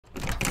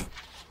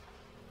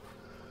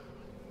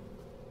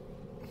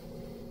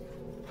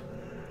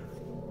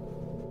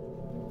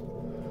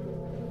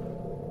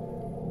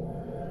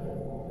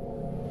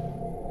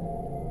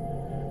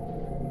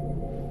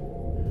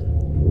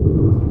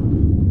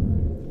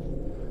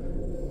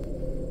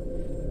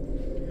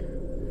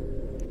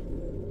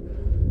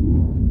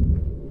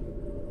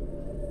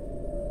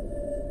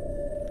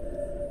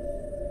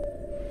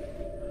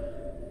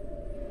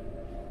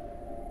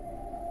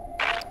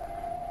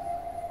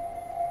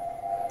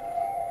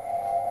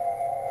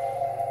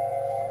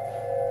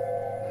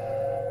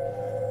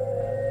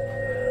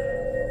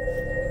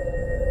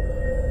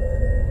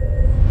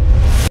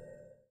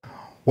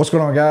What's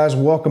going on, guys?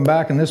 Welcome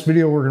back. In this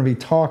video, we're going to be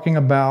talking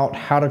about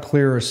how to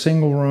clear a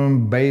single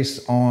room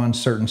based on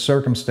certain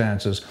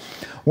circumstances.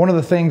 One of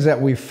the things that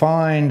we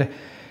find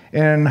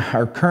in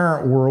our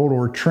current world,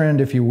 or trend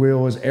if you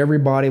will, is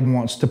everybody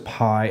wants to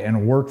pie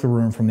and work the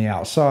room from the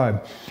outside.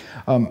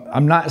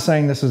 I'm not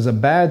saying this is a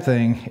bad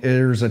thing.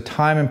 There's a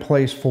time and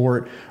place for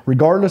it.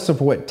 Regardless of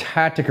what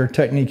tactic or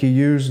technique you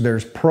use,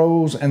 there's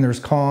pros and there's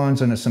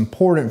cons, and it's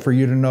important for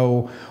you to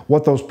know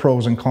what those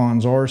pros and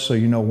cons are so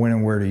you know when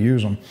and where to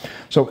use them.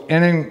 So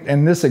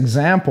in this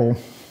example,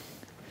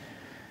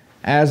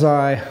 as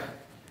I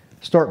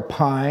start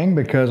pieing,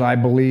 because I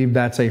believe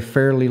that's a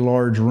fairly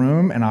large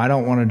room and I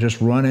don't want to just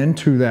run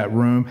into that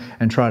room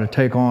and try to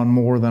take on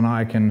more than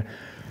I can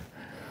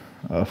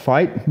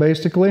fight,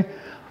 basically.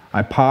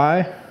 I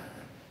pie,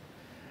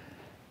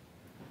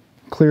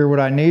 clear what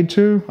I need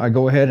to. I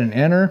go ahead and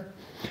enter,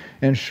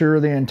 ensure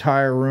the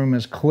entire room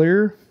is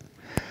clear.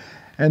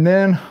 And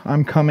then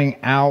I'm coming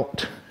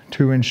out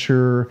to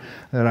ensure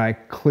that I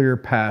clear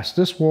past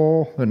this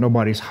wall, that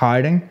nobody's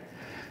hiding.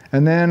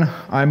 And then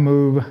I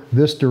move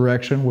this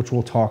direction, which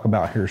we'll talk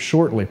about here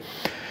shortly.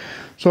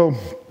 So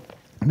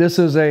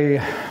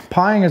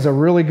pieing is a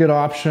really good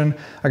option,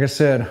 like I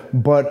said,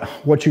 but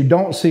what you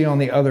don't see on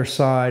the other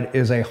side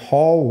is a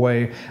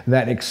hallway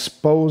that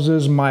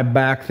exposes my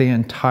back the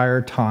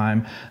entire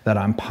time that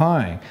I'm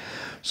pieing.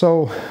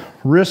 So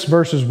risk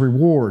versus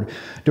reward.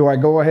 Do I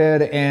go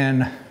ahead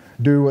and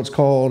do what's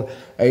called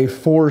a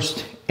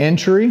forced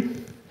entry?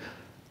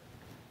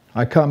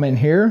 I come in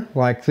here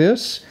like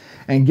this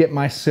and get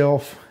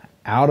myself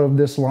out of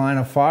this line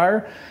of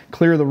fire,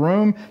 clear the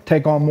room,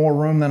 take on more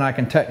room than I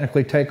can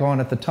technically take on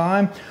at the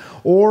time?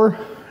 Or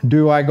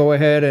do I go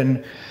ahead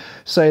and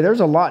say, there's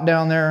a lot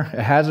down there,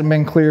 it hasn't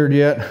been cleared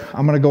yet,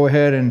 I'm gonna go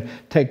ahead and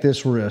take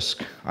this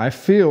risk? I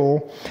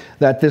feel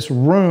that this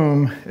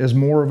room is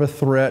more of a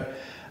threat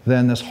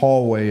than this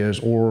hallway is,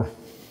 or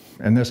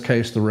in this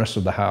case, the rest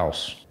of the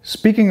house.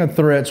 Speaking of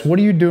threats, what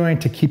are you doing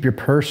to keep your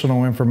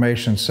personal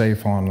information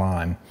safe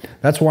online?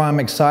 That's why I'm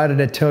excited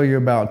to tell you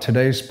about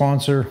today's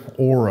sponsor,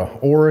 Aura.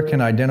 Aura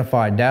can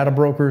identify data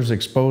brokers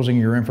exposing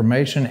your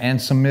information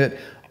and submit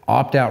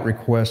opt-out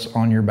requests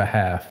on your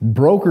behalf.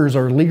 Brokers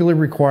are legally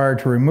required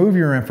to remove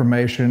your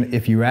information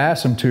if you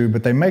ask them to,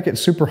 but they make it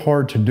super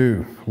hard to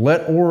do.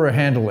 Let Aura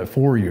handle it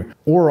for you.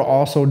 Aura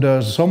also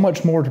does so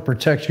much more to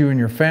protect you and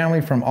your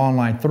family from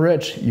online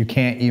threats you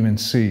can't even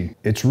see.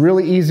 It's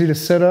really easy to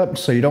set up,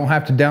 so you don't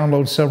have to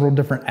download several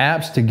different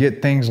apps to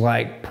get things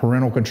like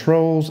parental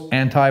controls,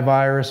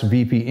 antivirus,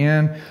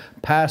 VPN,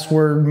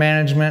 password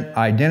management,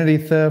 identity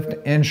theft,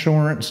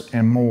 insurance,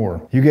 and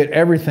more. You get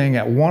everything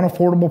at one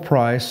affordable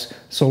price,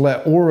 so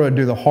let Aura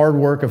do the hard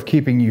work of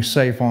keeping you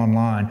safe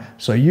online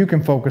so you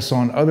can focus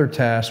on other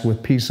tasks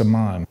with peace of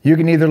mind. You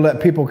can either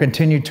let people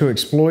continue to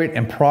exploit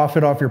and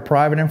profit off your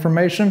private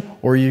information,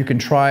 or you can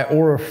try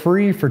Aura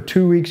free for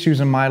 2 weeks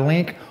using my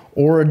link,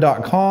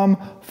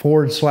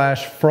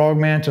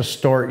 aura.com/frogman, to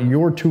start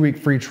your 2-week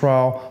free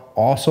trial,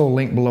 also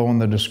linked below in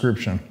the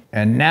description.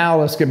 And now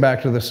let's get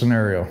back to the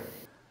scenario.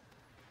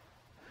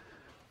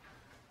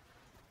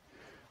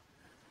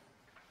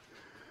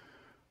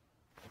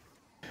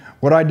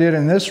 What I did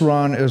in this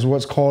run is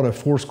what's called a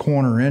forced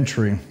corner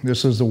entry.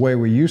 This is the way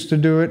we used to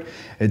do it.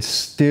 It's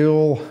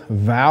still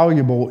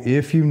valuable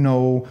if you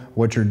know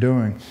what you're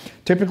doing.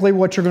 Typically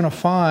what you're gonna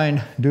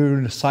find,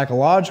 due to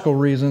psychological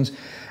reasons,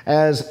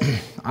 as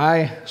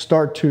I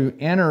start to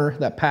enter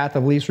that path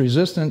of least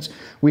resistance,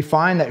 we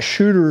find that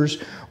shooters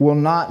will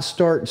not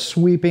start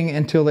sweeping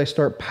until they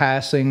start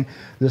passing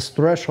this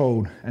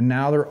threshold. And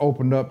now they're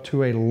opened up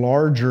to a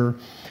larger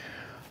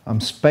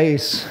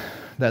space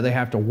that they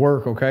have to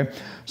work, okay?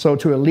 So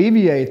to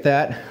alleviate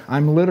that,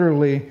 I'm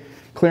literally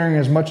clearing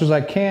as much as I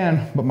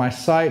can, but my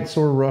sights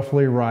are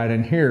roughly right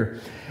in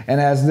here.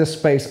 And as this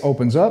space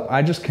opens up,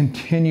 I just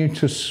continue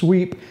to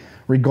sweep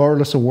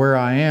regardless of where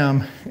I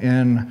am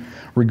in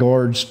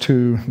regards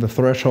to the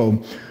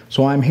threshold.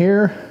 So I'm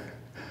here,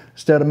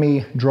 instead of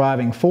me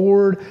driving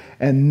forward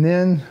and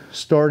then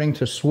starting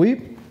to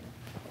sweep,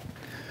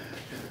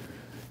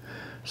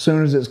 as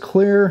soon as it's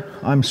clear,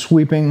 I'm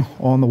sweeping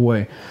on the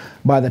way.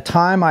 By the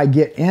time I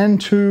get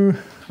into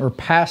or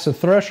past the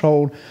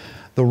threshold,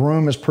 the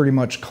room is pretty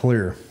much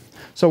clear.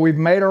 So we've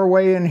made our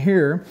way in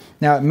here.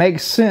 Now it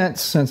makes sense,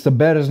 since the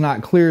bed is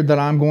not cleared, that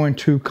I'm going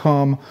to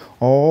come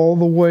all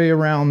the way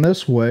around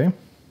this way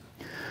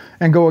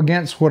and go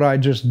against what I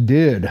just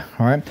did,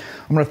 all right?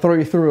 I'm gonna throw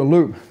you through a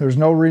loop. There's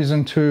no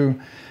reason to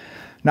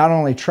not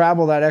only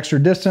travel that extra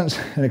distance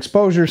and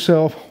expose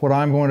yourself. What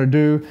I'm going to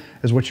do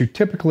is what you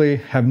typically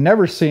have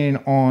never seen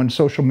on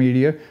social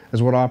media,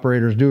 is what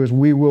operators do, is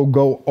we will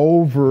go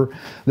over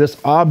this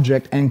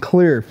object and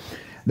clear.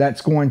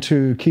 That's going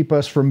to keep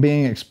us from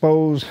being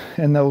exposed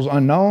in those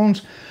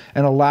unknowns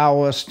and allow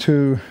us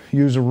to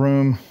use a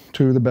room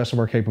to the best of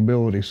our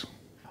capabilities.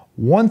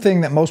 One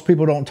thing that most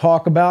people don't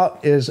talk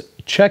about is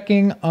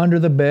checking under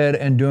the bed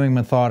and doing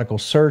methodical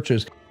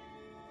searches.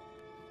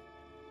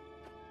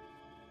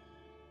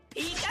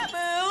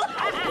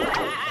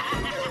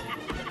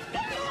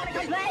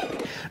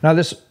 Now,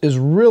 this is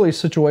really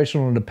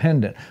situational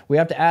dependent. We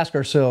have to ask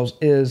ourselves,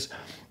 is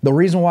the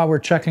reason why we're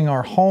checking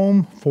our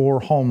home for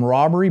home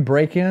robbery,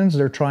 break-ins,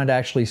 they're trying to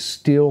actually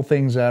steal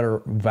things that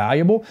are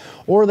valuable,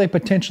 or are they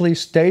potentially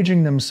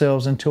staging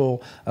themselves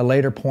until a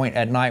later point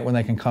at night when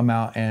they can come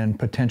out and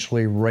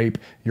potentially rape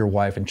your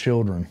wife and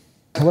children?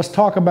 Let's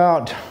talk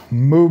about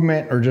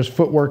movement or just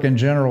footwork in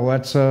general.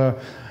 That's a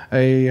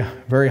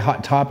very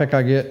hot topic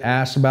I get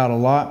asked about a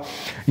lot.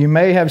 You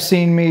may have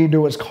seen me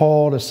do what's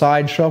called a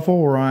side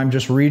shuffle, where I'm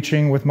just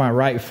reaching with my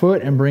right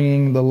foot and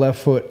bringing the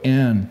left foot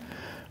in,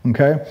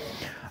 okay?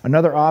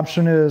 Another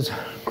option is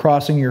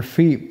crossing your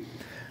feet.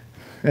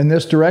 In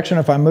this direction,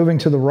 if I'm moving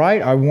to the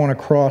right, I want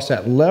to cross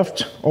that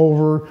left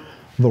over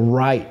the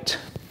right,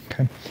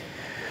 okay?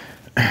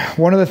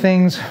 One of the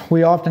things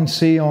we often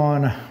see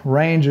on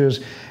ranges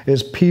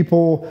is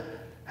people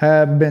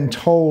have been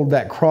told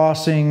that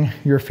crossing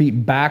your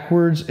feet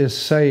backwards is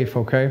safe,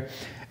 okay?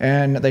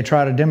 And they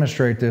try to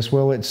demonstrate this.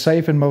 Well, it's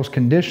safe in most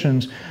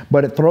conditions,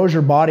 but it throws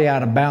your body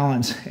out of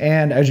balance.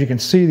 And as you can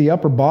see, the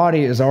upper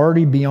body is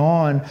already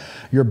beyond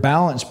your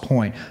balance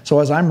point. So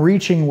as I'm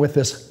reaching with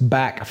this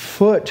back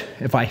foot,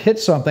 if I hit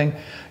something,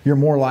 you're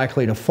more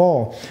likely to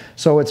fall.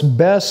 So it's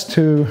best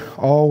to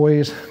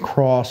always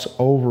cross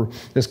over.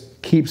 This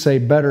keeps a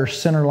better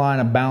center line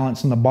of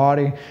balance in the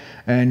body,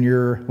 and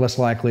you're less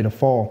likely to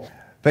fall.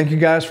 Thank you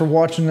guys for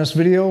watching this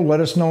video.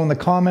 Let us know in the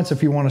comments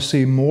if you want to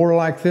see more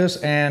like this,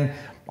 and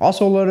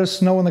also let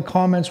us know in the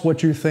comments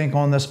what you think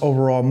on this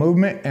overall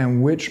movement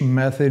and which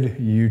method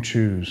you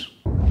choose.